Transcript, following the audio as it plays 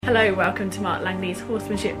Hello, welcome to Mark Langley's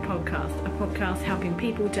Horsemanship Podcast, a podcast helping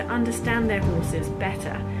people to understand their horses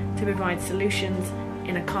better, to provide solutions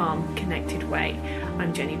in a calm, connected way.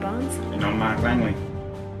 I'm Jenny Barnes. And I'm Mark Langley.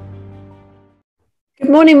 Good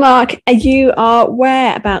morning, Mark. You are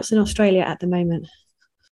whereabouts in Australia at the moment?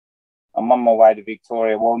 I'm on my way to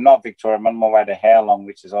Victoria. Well, not Victoria. I'm on my way to Howlong,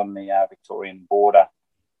 which is on the Victorian border,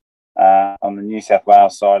 on the New South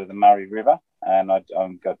Wales side of the Murray River. And I've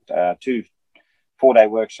got 2 4-day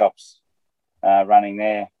workshops running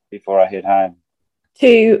there before I head home.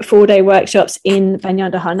 2 4-day workshops in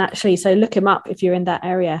Vanyanda, actually. So look them up if you're in that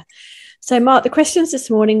area. So, Mark, the questions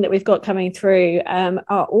this morning that we've got coming through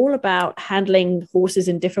are all about handling horses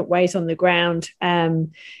in different ways on the ground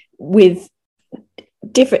with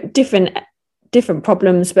different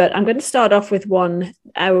problems. But I'm going to start off with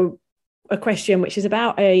a question which is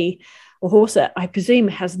about a horse that I presume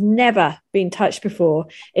has never been touched before.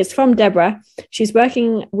 It's from Deborah. She's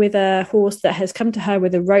working with a horse that has come to her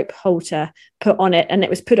with a rope halter put on it, and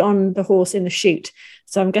it was put on the horse in the chute.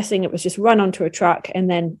 So I'm guessing it was just run onto a truck, and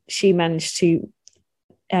then she managed to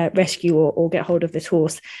rescue or get hold of this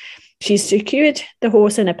horse. She's secured the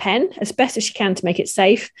horse in a pen as best as she can to make it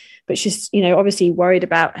safe, but she's, obviously worried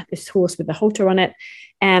about this horse with the halter on it.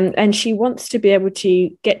 And she wants to be able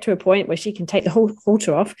to get to a point where she can take the whole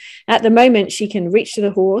halter off. At the moment, she can reach to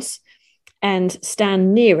the horse and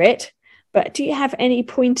stand near it. But do you have any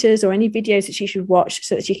pointers or any videos that she should watch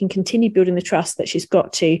so that she can continue building the trust that she's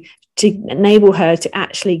got to enable her to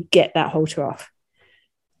actually get that halter off?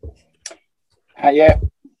 Yeah.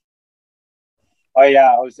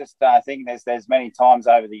 I was just thinking there's many times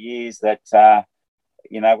over the years that,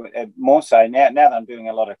 more so now that I'm doing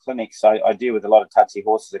a lot of clinics, I deal with a lot of touchy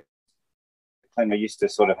horses. I used to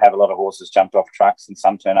sort of have a lot of horses jumped off trucks, and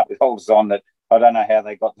some turn up with halters on that I don't know how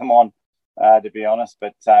they got them on, to be honest,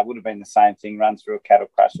 but it would have been the same thing, run through a cattle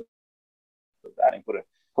crush and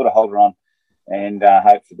put a halter on and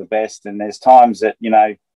hope for the best. And there's times that,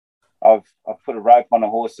 I've put a rope on a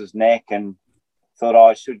horse's neck and thought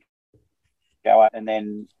I should go out, and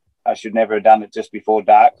then I should never have done it just before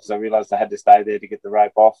dark because I realised I had to stay there to get the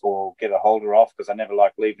rope off or get a halter off because I never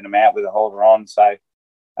like leaving them out with a halter on. So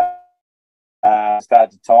I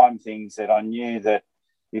started to time things that I knew that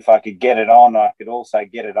if I could get it on, I could also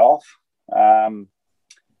get it off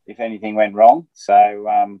if anything went wrong.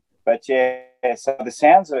 So, so the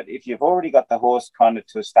sounds of it, if you've already got the horse kind of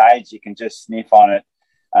to a stage, you can just sniff on it.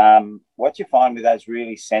 What you find with those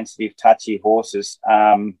really sensitive, touchy horses,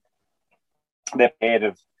 they're scared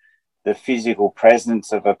of the physical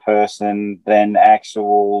presence of a person than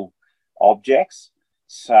actual objects.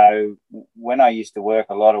 So when I used to work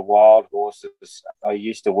a lot of wild horses, I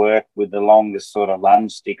used to work with the longest sort of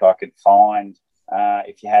lunge stick I could find.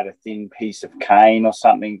 If you had a thin piece of cane or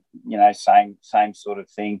something, same sort of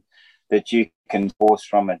thing that you can force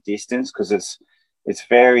from a distance, because it's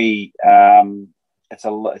very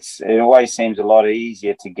it always seems a lot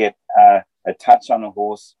easier to get a touch on a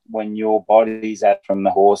horse when your body's out from the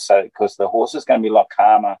horse, so because the horse is going to be a lot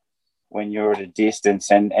calmer when you're at a distance,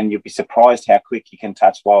 and you'll be surprised how quick you can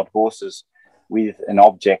touch wild horses with an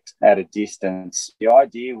object at a distance. The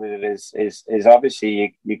idea with it is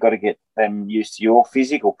obviously you've got to get them used to your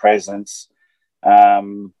physical presence, but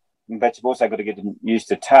you've also got to get them used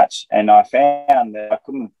to touch. And I found that I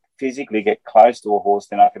couldn't physically get close to a horse,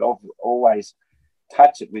 then I could always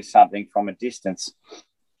touch it with something from a distance.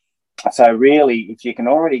 So really, if you can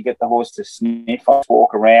already get the horse to sniff or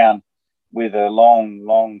walk around with a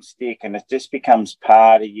long stick, and it just becomes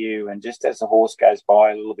part of you, and just as the horse goes by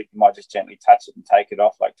a little bit, you might just gently touch it and take it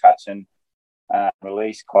off, like touch and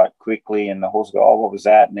release quite quickly, and the horse will go, oh, what was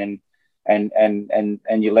that? And then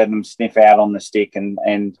and you let them sniff out on the stick, and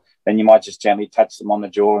then you might just gently touch them on the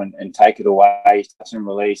jaw and take it away, touch and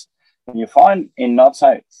release. And you find in not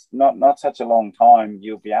such a long time,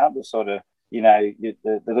 you'll be able to sort of,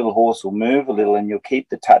 the little horse will move a little, and you'll keep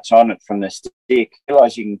the touch on it from the stick.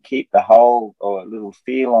 Realize you can keep the hold or a little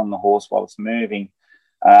feel on the horse while it's moving,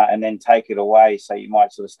 and then take it away. So you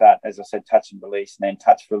might sort of start, as I said, touch and release, and then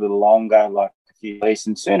touch for a little longer, like a few release,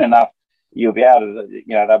 and soon enough you'll be able to,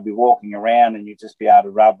 they'll be walking around, and you'll just be able to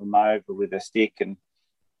rub them over with a stick and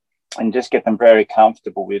just get them very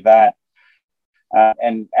comfortable with that.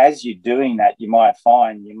 And as you're doing that, you might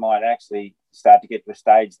actually start to get to a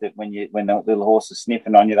stage that when the little horse is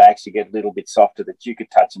sniffing on you, they actually get a little bit softer that you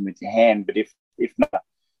could touch them with your hand. But if not,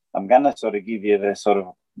 I'm going to sort of give you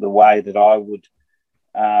the way that I would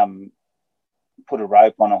put a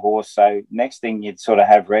rope on a horse. So next thing you'd sort of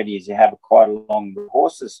have ready is you have quite a long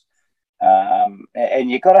horses.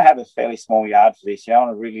 And you've got to have a fairly small yard for this. You don't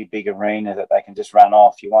want a really big arena that they can just run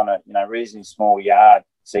off. You want a reasonably small yard.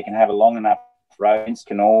 so you can have a long enough rope.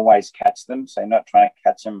 Can always catch them, so you're not trying to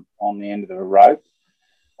catch them on the end of the rope.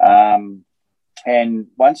 And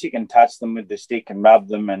once you can touch them with the stick and rub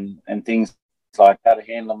them and things like that, to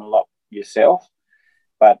handle them a lot yourself.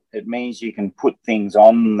 But it means you can put things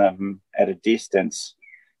on them at a distance.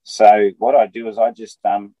 So what I do is I just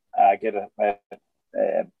get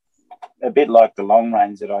a bit like the long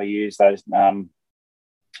range that I use, those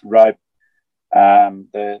rope,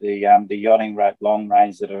 the yachting rope long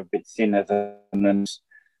range that are a bit thinner than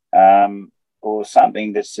or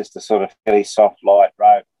something that's just a sort of fairly soft, light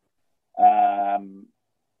rope,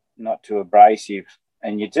 not too abrasive.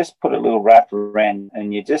 And you just put a little wrap around,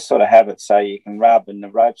 and you just sort of have it so you can rub, and the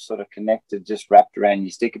rope's sort of connected, just wrapped around your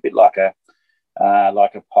stick, a bit like a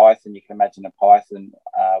python. You can imagine a python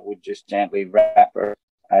would just gently wrap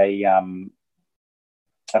a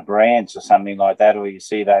branch or something like that, or you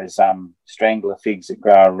see those strangler figs that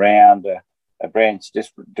grow around a branch.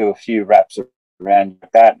 Just do a few wraps around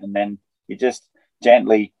that, and then you just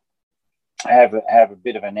gently have a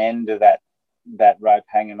bit of an end of that rope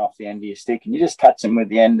hanging off the end of your stick, and you just touch them with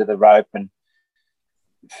the end of the rope and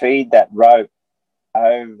feed that rope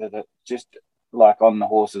over just like on the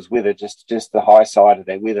horse's wither, just the high side of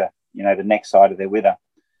their wither, the neck side of their wither,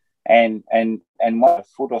 and one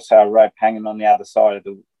foot or so of rope hanging on the other side of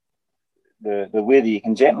the wither. You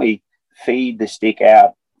can gently feed the stick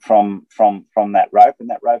out from that rope,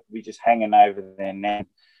 and that rope will be just hanging over their neck,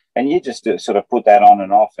 and you just sort of put that on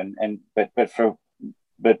and off,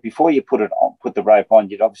 but before you put the rope on,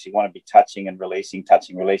 you'd obviously want to be touching and releasing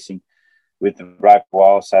with the rope a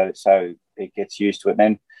while, so it gets used to it. And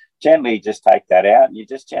then gently just take that out, and you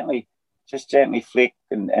just gently flick,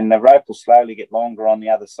 and the rope will slowly get longer on the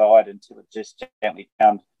other side until it just gently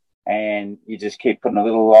comes, and you just keep putting a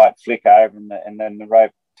little light flick over, and then the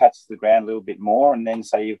rope touches the ground a little bit more, and then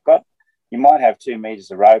so you might have 2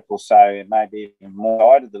 meters of rope or so, it may be even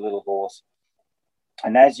more side of the little horse.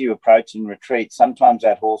 And as you approach and retreat, sometimes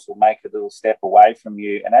that horse will make a little step away from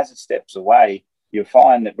you, and as it steps away, you'll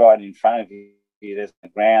find that right in front of you there's the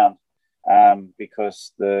ground,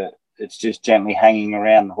 because it's just gently hanging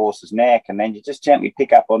around the horse's neck, and then you just gently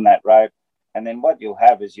pick up on that rope, and then what you'll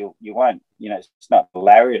have is you won't, it's not a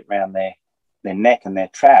lariat around their neck and they're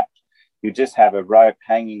trapped. You just have a rope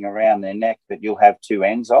hanging around their neck that you'll have 2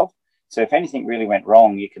 ends of. So if anything really went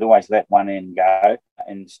wrong, you could always let one end go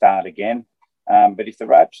and start again. But if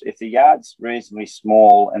the yard's reasonably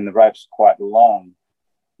small and the rope's quite long,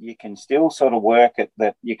 you can still sort of work it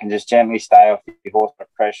that you can just gently stay off your horse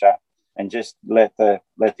pressure and just let the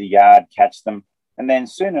yard catch them. And then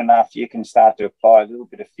soon enough, you can start to apply a little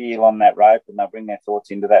bit of feel on that rope, and they'll bring their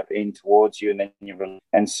thoughts into that end towards you, and then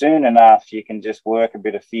and soon enough, you can just work a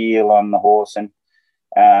bit of feel on the horse, and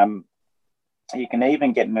you can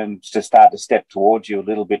even get them to start to step towards you a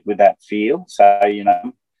little bit with that feel. So,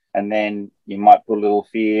 and then you might put a little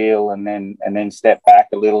feel, and then step back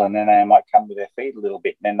a little, and then they might come with their feet a little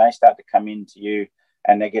bit, and then they start to come into you,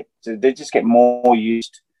 and they just get more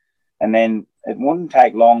used. And then it wouldn't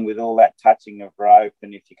take long with all that touching of rope,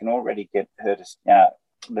 and if you can already get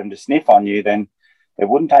them to sniff on you, then it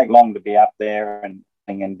wouldn't take long to be up there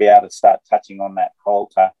and be able to start touching on that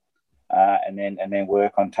halter, and then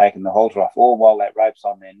work on taking the halter off, all while that rope's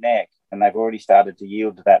on their neck, and they've already started to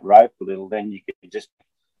yield to that rope a little. Then you could just,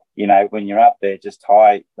 when you're up there, just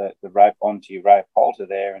tie the rope onto your rope halter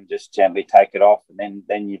there and just gently take it off, and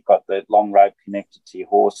then you've got the long rope connected to your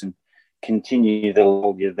horse, and continue the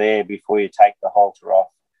lull you're there before you take the halter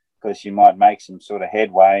off, because you might make some sort of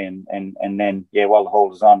headway, and then while the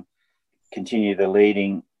halter's on, continue the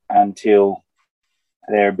leading until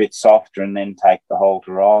they're a bit softer, and then take the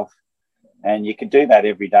halter off. And you could do that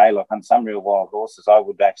every day. Like on some real wild horses, I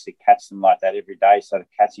would actually catch them like that every day, so the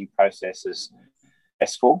catching process is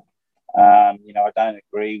stressful. I don't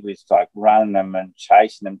agree with like running them and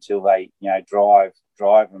chasing them till they drive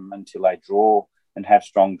them until they draw and have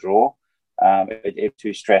strong draw. It's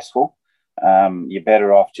too stressful. You're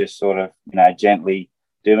better off just sort of, gently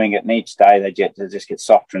doing it. And each day they just get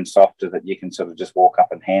softer and softer, that you can sort of just walk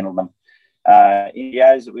up and handle them.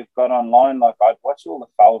 Videos that we've got online, like I'd watch all the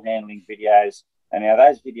foal handling videos, and now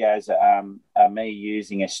those videos are me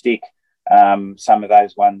using a stick. Some of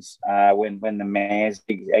those ones when the mare's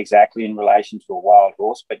exactly in relation to a wild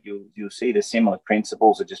horse, but you'll see the similar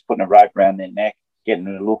principles of just putting a rope around their neck, getting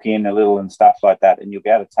them to look in a little and stuff like that, and you'll be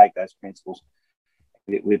able to take those principles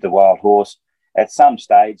with the wild horse. At some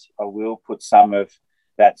stage, I will put some of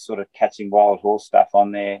that sort of catching wild horse stuff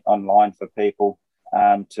on there online for people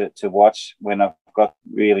to watch when I've got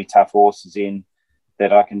really tough horses in,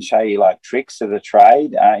 that I can show you like tricks of the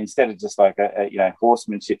trade instead of just like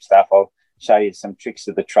horsemanship stuff. I'll show you some tricks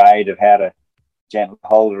of the trade of how to gently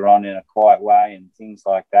hold her on in a quiet way and things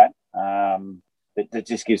like that. That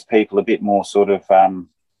just gives people a bit more sort of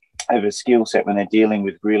a skill set when they're dealing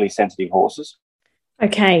with really sensitive horses.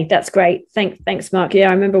 Okay, that's great. Thanks, Mark. Yeah,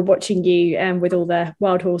 I remember watching you with all the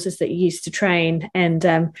wild horses that you used to train, and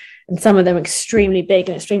some of them extremely big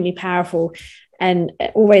and extremely powerful, and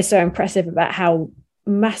always so impressive about how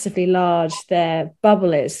massively large their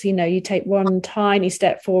bubble is. You know, you take one tiny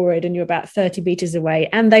step forward and you're about 30 meters away,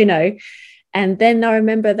 and they know. And then I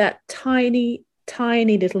remember that tiny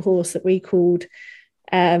little horse that we called,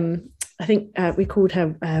 I think we called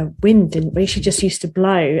her Wind, didn't we? She just used to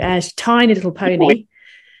blow. Tiny little pony.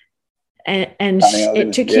 And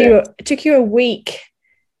it took you a week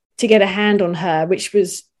to get a hand on her, which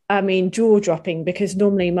was, I mean, jaw-dropping, because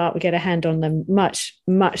normally Mark would get a hand on them much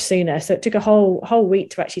sooner. So it took a whole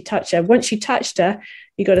week to actually touch her. Once you touched her,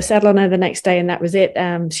 you got to saddle on her the next day, and that was it.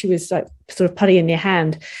 She was like sort of putty in your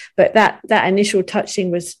hand. But that initial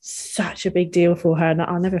touching was such a big deal for her, and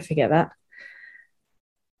I'll never forget that.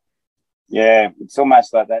 Yeah, it's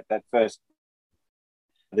almost like that first,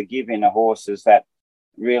 the give in a horse is that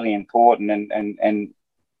really important, and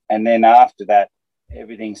then after that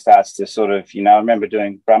everything starts to sort of, you know, I remember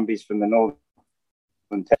doing Brumbies from the northern,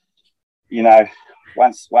 you know,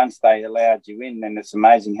 once they allowed you in, then it's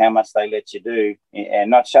amazing how much they let you do, and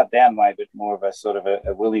not shut down way, but more of a sort of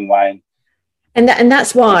a willing way. And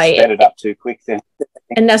that's why sped it up too quick then.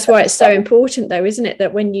 And that's why it's so important, though, isn't it,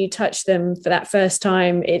 that when you touch them for that first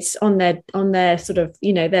time, it's on their sort of,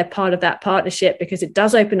 you know, they're part of that partnership, because it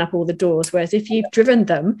does open up all the doors. Whereas if you've driven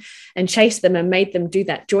them and chased them and made them do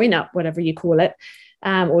that join up, whatever you call it,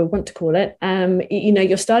 or want to call it, you know,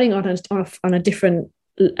 you're starting on a different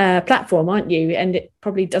platform, aren't you? And it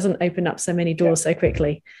probably doesn't open up so many doors so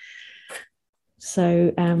quickly.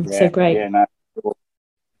 So great. Yeah, no.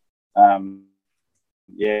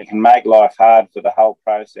 It can make life hard for the whole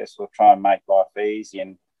process, or try and make life easy,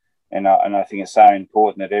 and I think it's so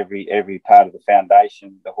important that every part of the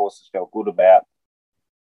foundation the horses felt good about.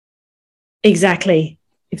 Exactly.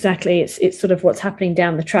 It's sort of what's happening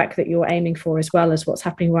down the track that you're aiming for, as well as what's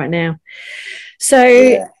happening right now.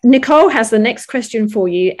 So Nicole has the next question for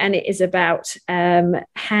you, and it is about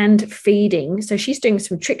hand feeding. So she's doing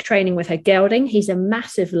some trick training with her gelding. He's a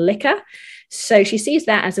massive licker. So she sees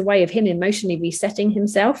that as a way of him emotionally resetting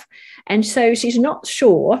himself. And so she's not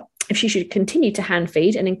sure if she should continue to hand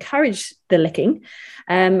feed and encourage the licking.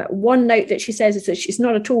 One note that she says is that she's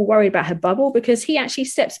not at all worried about her bubble, because he actually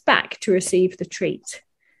steps back to receive the treat.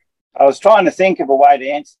 I was trying to think of a way to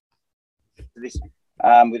answer this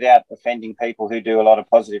without offending people who do a lot of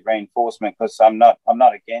positive reinforcement, because I'm not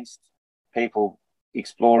against people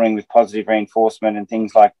exploring with positive reinforcement and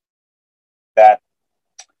things like that.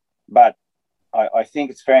 But I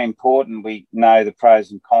think it's very important we know the pros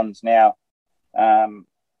and cons. Now,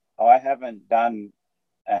 I haven't done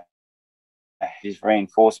his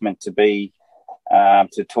reinforcement to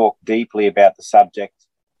talk deeply about the subject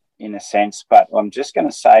in a sense, but I'm just going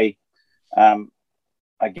to say,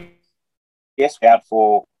 I guess out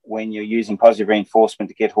for when you're using positive reinforcement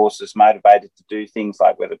to get horses motivated to do things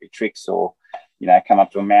like whether it be tricks or, you know, come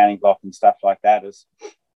up to a mounting block and stuff like that is,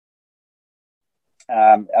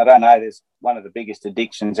 I don't know, there's one of the biggest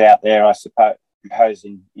addictions out there, I suppose,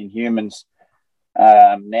 in humans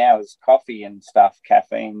now is coffee and stuff,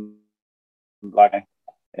 caffeine. Like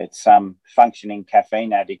it's functioning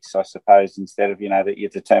caffeine addicts, I suppose, instead of, you know,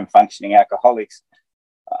 the term functioning alcoholics.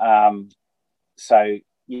 So,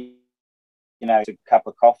 you know, a cup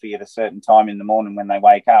of coffee at a certain time in the morning when they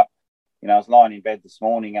wake up. You know, I was lying in bed this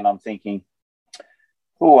morning and I'm thinking,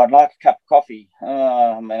 oh, I'd like a cup of coffee.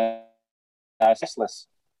 I was restless,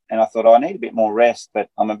 and I thought, I need a bit more rest, but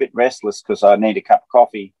I'm a bit restless because I need a cup of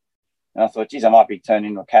coffee. And I thought, geez, I might be turned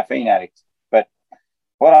into a caffeine addict. But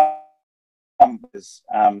what was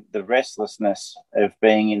the restlessness of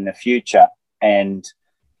being in the future and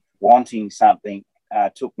wanting something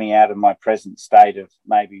took me out of my present state of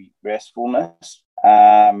maybe restfulness.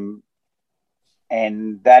 And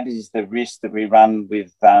that is the risk that we run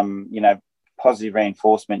with, you know, positive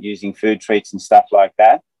reinforcement using food treats and stuff like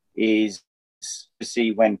that, is to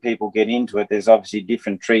see when people get into it, there's obviously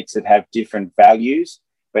different treats that have different values,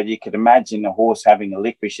 but you could imagine a horse having a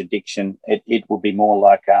licorice addiction. It would be more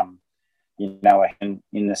like, you know,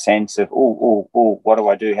 in the sense of, oh, what do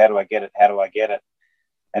I do? How do I get it? How do I get it?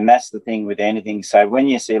 And that's the thing with anything. So when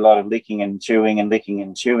you see a lot of licking and chewing and licking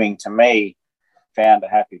and chewing, to me, found a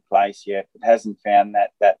happy place yet. It hasn't found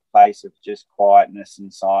that place of just quietness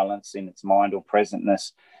and silence in its mind or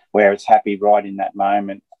presentness where it's happy right in that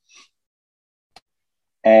moment.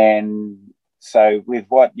 And So with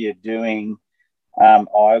what you're doing,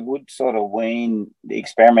 I would sort of weaning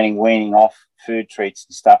off food treats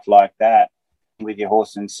and stuff like that with your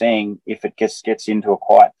horse and seeing if it gets into a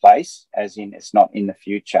quiet place, as in it's not in the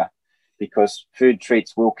future, because food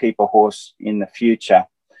treats will keep a horse in the future.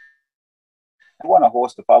 I want a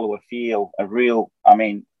horse to follow a feel,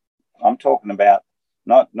 I'm talking about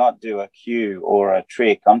not do a cue or a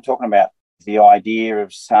trick. I'm talking about the idea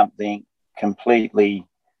of something completely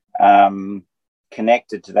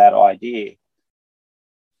connected to that idea.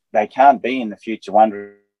 They can't be in the future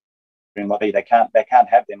wondering what they can't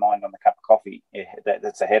have their mind on the cup of coffee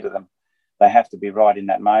that's ahead of them. They have to be right in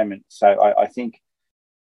that moment. So I think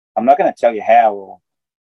I'm not going to tell you how or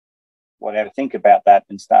whatever. Think about that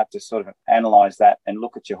and start to sort of analyze that and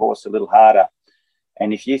look at your horse a little harder.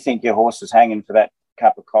 And if you think your horse is hanging for that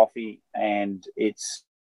cup of coffee and it's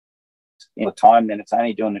in the time, then it's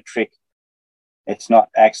only doing a trick. It's not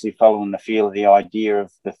actually following the feel of the idea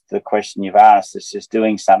of the question you've asked. It's just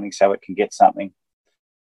doing something so it can get something.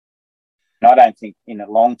 And I don't think in the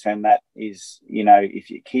long term that is, if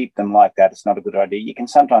you keep them like that, it's not a good idea. You can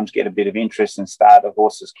sometimes get a bit of interest and start a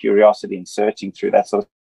horse's curiosity and searching through that sort of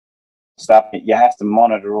stuff. You have to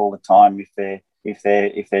monitor all the time if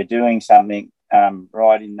they're doing something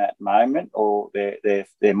right in that moment, or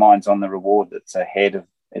their mind's on the reward that's ahead of.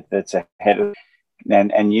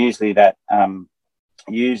 And usually that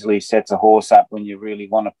usually sets a horse up when you really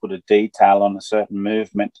want to put a detail on a certain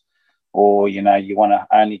movement, or you want to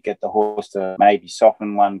only get the horse to maybe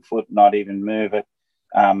soften one foot, not even move it.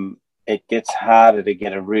 It gets harder to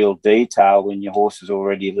get a real detail when your horse is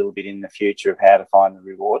already a little bit in the future of how to find the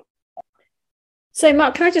reward. So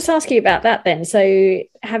Mark, can I just ask you about that then? So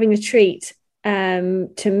having a treat to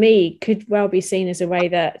me could well be seen as a way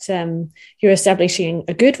that you're establishing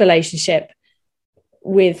a good relationship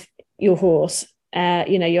with your horse.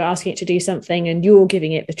 You're asking it to do something and you're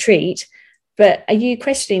giving it the treat, but are you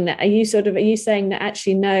questioning that? Are you saying that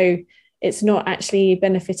actually no, it's not actually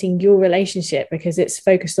benefiting your relationship because it's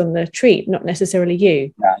focused on the treat, not necessarily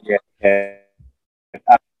you? Yeah.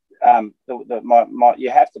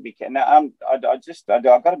 You have to be. Now,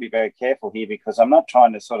 I've got to be very careful here, because I'm not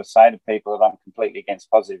trying to sort of say to people that I'm completely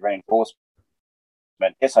against positive reinforcement.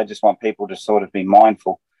 Yes, I just want people to sort of be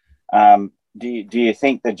mindful. Do you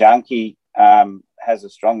think the junkie has a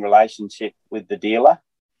strong relationship with the dealer?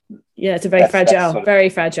 Yeah, it's a very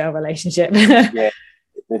fragile relationship. Yeah,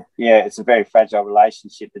 it's a very fragile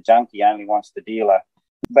relationship. The junkie only wants the dealer,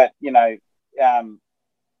 but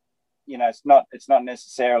it's not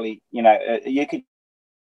necessarily, you could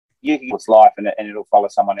it's life and it'll follow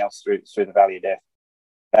someone else through the valley of death.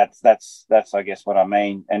 That's I guess what I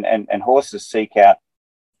mean. And horses they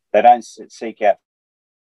don't seek out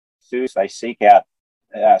food, they seek out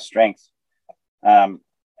strength.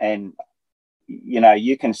 And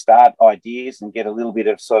you can start ideas and get a little bit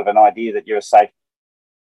of sort of an idea that you're a safe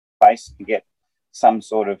place and get some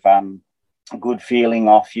sort of good feeling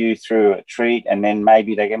off you through a treat, and then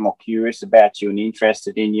maybe they get more curious about you and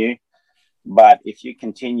interested in you. But if you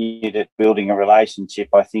continued at building a relationship,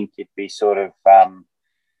 I think it'd be sort of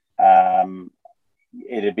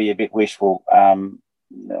it'd be a bit wishful.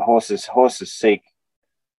 Horses seek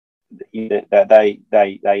that they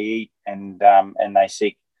eat and they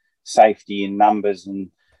seek safety in numbers,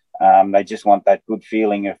 and they just want that good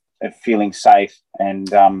feeling of feeling safe. And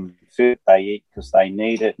food they eat because they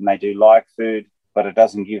need it and they do like food, but it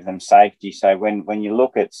doesn't give them safety. So when you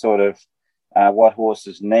look at sort of what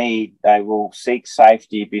horses need, they will seek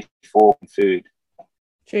safety before food.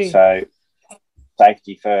 True. So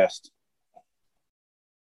safety first.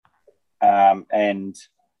 And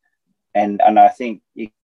I think you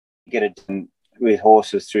get it with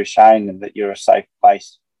horses through showing them that you're a safe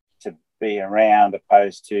place to be around,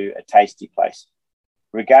 opposed to a tasty place.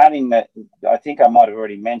 Regarding that, I think I might have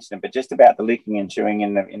already mentioned it, but just about the licking and chewing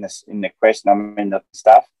in the question, the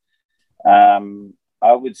stuff, I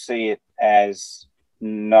would see it as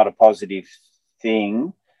not a positive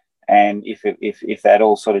thing. And if that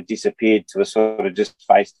all sort of disappeared to a sort of just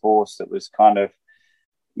faced horse that was kind of,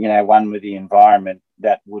 one with the environment,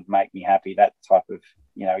 that would make me happy, that type of,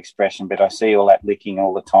 expression. But I see all that licking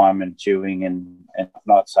all the time and chewing and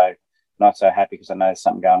not so happy, because I know there's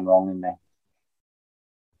something going wrong in there.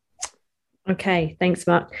 Okay, thanks,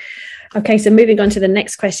 Mark. Okay, so moving on to the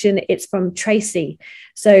next question. It's from Tracy.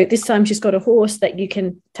 So this time she's got a horse that you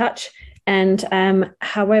can touch. And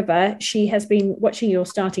however, she has been watching your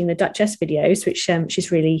Starting the Duchess videos, which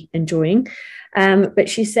she's really enjoying. But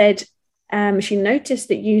she said she noticed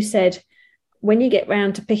that you said when you get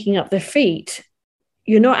round to picking up the feet,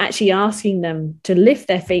 you're not actually asking them to lift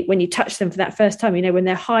their feet when you touch them for that first time, you know, when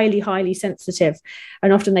they're highly, highly sensitive.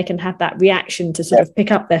 And often they can have that reaction to sort of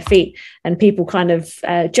pick up their feet, and people kind of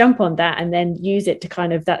jump on that and then use it to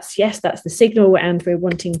kind of, that's the signal, and we're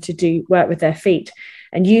wanting to do work with their feet.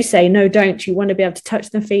 And you say, no, don't. You want to be able to touch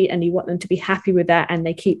their feet, and you want them to be happy with that, and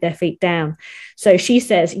they keep their feet down. So she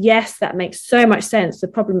says, yes, that makes so much sense. The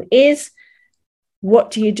problem is,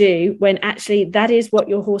 what do you do when actually that is what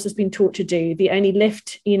your horse has been taught to do? The only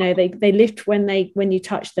lift, you know, they lift when you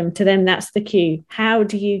touch them. To them, that's the cue. How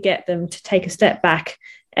do you get them to take a step back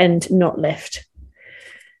and not lift?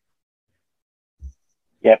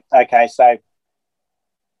 Yep. Okay. So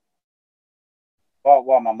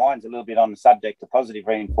while my mind's a little bit on the subject of positive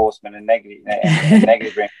reinforcement and negative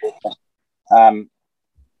reinforcement,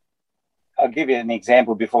 I'll give you an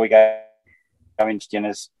example before we go into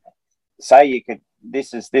Jenna's. Say you could.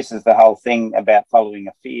 This is the whole thing about following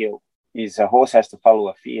a feel. Is a horse has to follow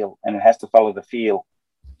a feel, and it has to follow the feel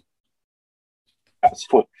of its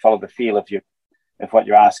foot. Follow the feel of what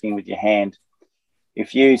you're asking with your hand.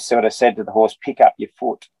 If you sort of said to the horse, "Pick up your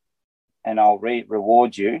foot, and I'll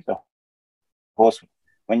reward you," the horse,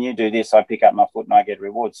 when you do this, I pick up my foot and I get a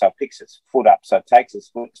reward. So it picks its foot up. So it takes its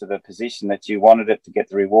foot to the position that you wanted it to get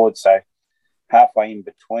the reward. So halfway in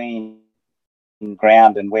between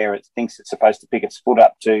ground and where it thinks it's supposed to pick its foot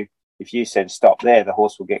up to, if you said stop there, the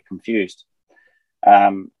horse will get confused.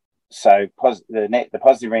 So the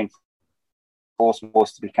positive reinforcement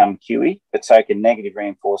force to become cuey, but so can negative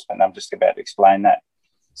reinforcement. I'm just about to explain that.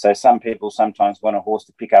 So some people sometimes want a horse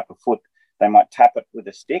to pick up a foot. They might tap it with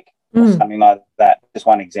a stick or something like that. Just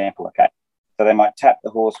one example, okay? So they might tap the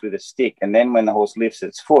horse with a stick, and then when the horse lifts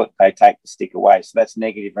its foot, they take the stick away. So that's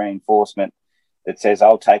negative reinforcement that says,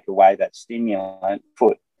 I'll take away that stimulant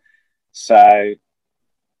foot. So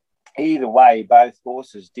either way, both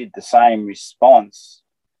horses did the same response,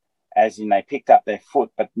 as in they picked up their foot,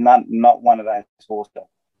 but not one of those horses.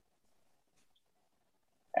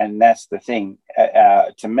 And that's the thing.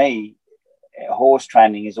 To me, horse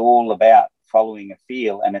training is all about following a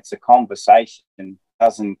feel, and it's a conversation. It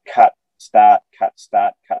doesn't cut, start, cut,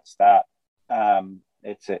 start, cut, start.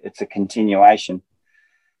 It's a continuation.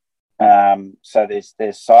 So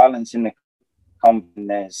there's silence in the and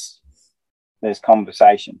there's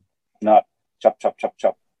conversation, not chop, chop, chop,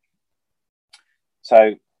 chop.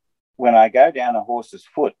 So when I go down a horse's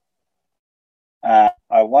foot, I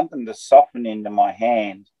want them to soften into my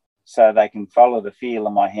hand so they can follow the feel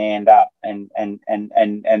of my hand up, and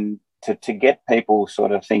to get people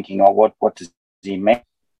sort of thinking, oh, what does he mean?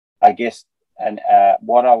 I guess, and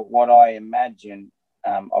what I imagine,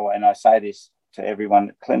 and I say this to everyone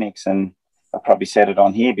at clinics, and I've probably said it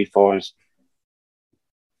on here before, is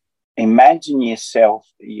imagine yourself,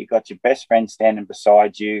 you got your best friend standing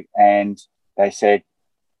beside you, and they said,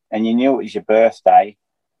 and you knew it was your birthday,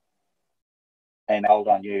 and hold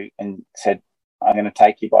on you and said, I'm going to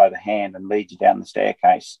take you by the hand and lead you down the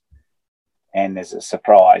staircase, and there's a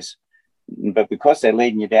surprise. But because they're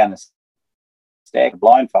leading you down the staircase,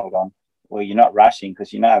 blindfold on, well, you're not rushing,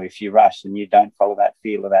 because you know if you rush and you don't follow that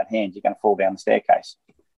feel of that hand, you're going to fall down the staircase.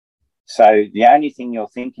 So the only thing you're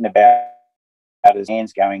thinking about is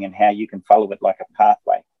hands going and how you can follow it like a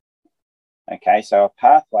pathway. Okay, so a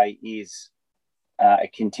pathway is a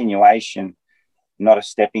continuation, not a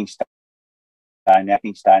stepping stone.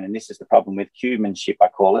 And this is the problem with cuemanship, I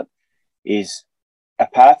call it, is a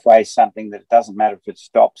pathway is something that it doesn't matter if it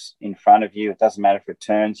stops in front of you, it doesn't matter if it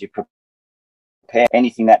turns, you prepare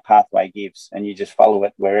anything that pathway gives, and you just follow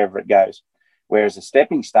it wherever it goes. Whereas a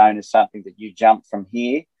stepping stone is something that you jump from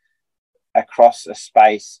here across a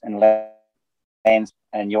space and lands,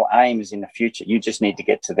 and your aim is in the future. You just need to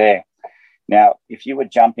get to there. Now, if you were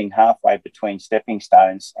jumping halfway between stepping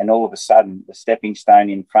stones and all of a sudden the stepping stone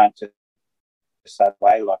in front just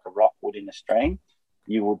away like a rock would in a stream,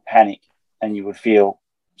 you would panic and you would feel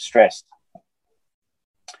stressed.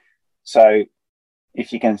 So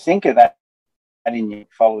if you can think of that in your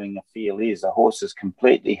following a feel, is a horse is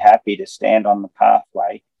completely happy to stand on the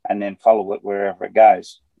pathway and then follow it wherever it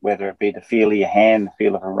goes, whether it be the feel of your hand, the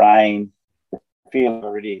feel of a rein, the feel of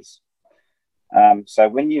where it is. So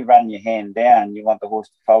when you run your hand down, you want the horse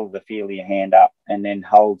to follow the feel of your hand up and then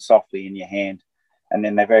hold softly in your hand. And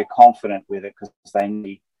then they're very confident with it because they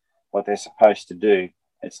know what they're supposed to do.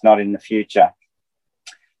 It's not in the future.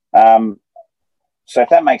 So if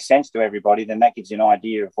that makes sense to everybody, then that gives you an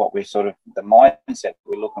idea of what we're sort of, the mindset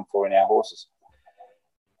we're looking for in our horses.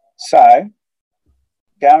 So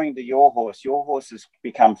going to your horses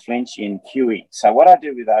become flinchy and cuey. So what I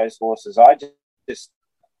do with those horses, I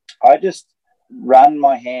just run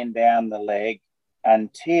my hand down the leg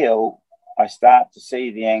until I start to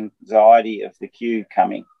see the anxiety of the cue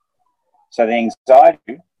coming. So the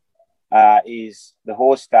anxiety is the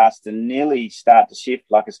horse starts to nearly start to shift,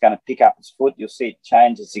 like it's going to pick up its foot. You'll see it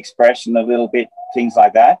change its expression a little bit, things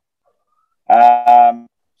like that.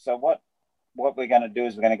 So what we're going to do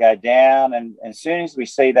is we're going to go down, and as soon as we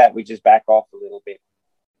see that, we just back off a little bit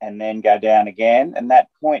and then go down again. And that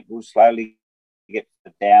point will slowly get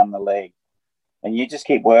down the leg. And you just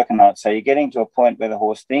keep working on it. So you're getting to a point where the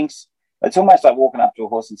horse thinks, it's almost like walking up to a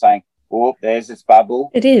horse and saying, oh, there's its bubble.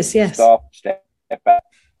 It is, yes. Stop, step back.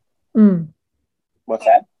 What's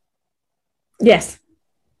that? Yes.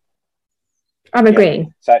 I'm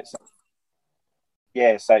agreeing. So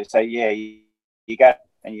you go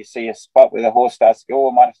and you see a spot where the horse starts to go,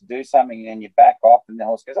 oh, I might have to do something, and then you back off, and the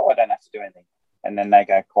horse goes, oh, I don't have to do anything. And then they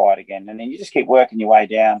go quiet again. And then you just keep working your way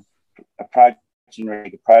down, approach and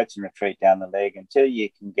retreat down the leg until you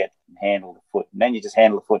can get and handle the foot. And then you just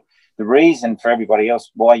handle the foot. The reason for everybody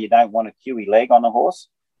else why you don't want a QE leg on a horse,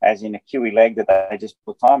 as in a QE leg that they just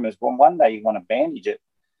put time, is one day you want to bandage it.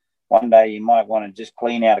 One day you might want to just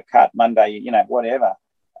clean out a cut. One day, whatever.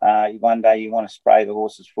 One day you want to spray the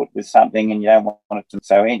horse's foot with something and you don't want it to.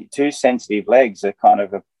 So two sensitive legs are kind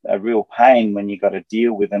of a real pain when you've got to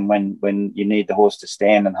deal with them when you need the horse to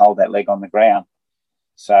stand and hold that leg on the ground.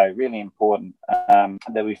 So really important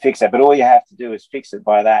that we fix that. But all you have to do is fix it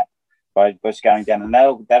by just going down. And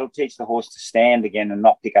that'll teach the horse to stand again and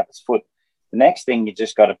not pick up its foot. The next thing you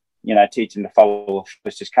just got to, teach them to follow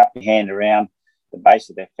is just cup your hand around the base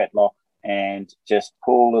of their fetlock and just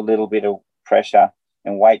pull a little bit of pressure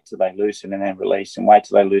and wait till they loosen and then release, and wait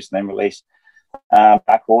till they loosen and then release.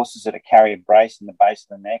 Buck horses that carry a brace in the base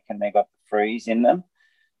of the neck and they've got the freeze in them,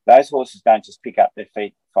 those horses don't just pick up their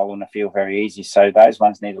feet, follow in the field very easy. So those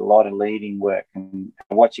ones need a lot of leading work. And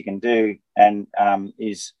what you can do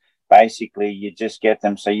is basically you just get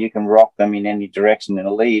them so you can rock them in any direction in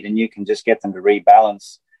a lead, and you can just get them to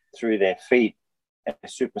rebalance through their feet. They're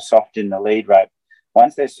super soft in the lead rope.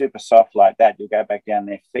 Once they're super soft like that, you'll go back down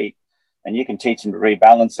their feet and you can teach them to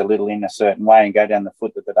rebalance a little in a certain way and go down the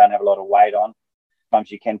foot that they don't have a lot of weight on.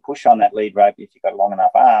 Sometimes you can push on that lead rope if you've got a long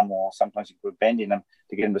enough arm, or sometimes you put a bend in them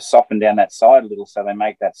to get them to soften down that side a little so they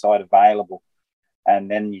make that side available. And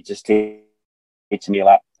then you just teach them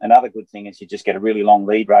up. Another good thing is you just get a really long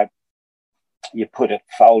lead rope. You put it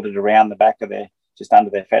folded around the back of just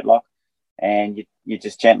under their fetlock, and you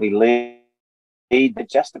just gently lead. They're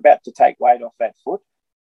just about to take weight off that foot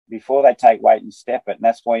before they take weight and step it. And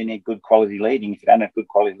that's why you need good quality leading. If you don't have good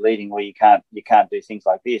quality leading, well, you can't do things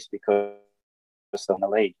like this because it's still in the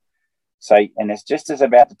lead. So, and it's just as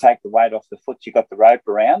about to take the weight off the foot, you got the rope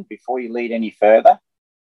around. Before you lead any further,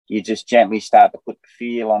 you just gently start to put the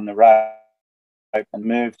feel on the rope and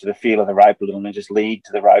move to the feel of the rope a little, and just lead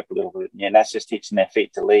to the rope a little bit. And that's just teaching their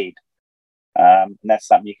feet to lead. And that's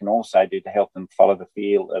something you can also do to help them follow the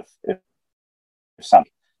feel of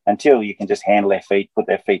something until you can just handle their feet, put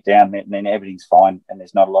their feet down, and then everything's fine, and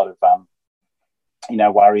there's not a lot of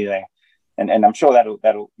worry there. And I'm sure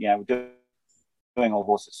that'll doing all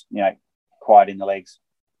horses quiet in the legs.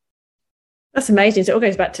 That's amazing. So it all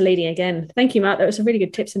goes back to leading again. Thank you, Mark. That was some really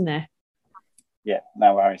good tips in there. Yeah,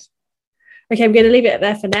 no worries. Okay, we're going to leave it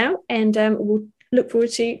there for now, and we'll look forward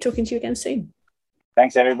to talking to you again soon.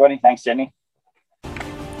 Thanks, everybody. Thanks, Jenny.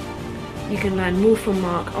 You can learn more from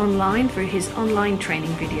Mark online through his online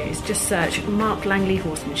training videos. Just search Mark Langley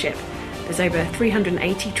Horsemanship. There's over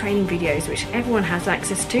 380 training videos which everyone has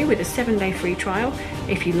access to with a 7-day free trial.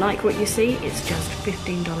 If you like what you see, it's just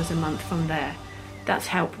 $15 a month from there. That's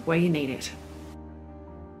help where you need it.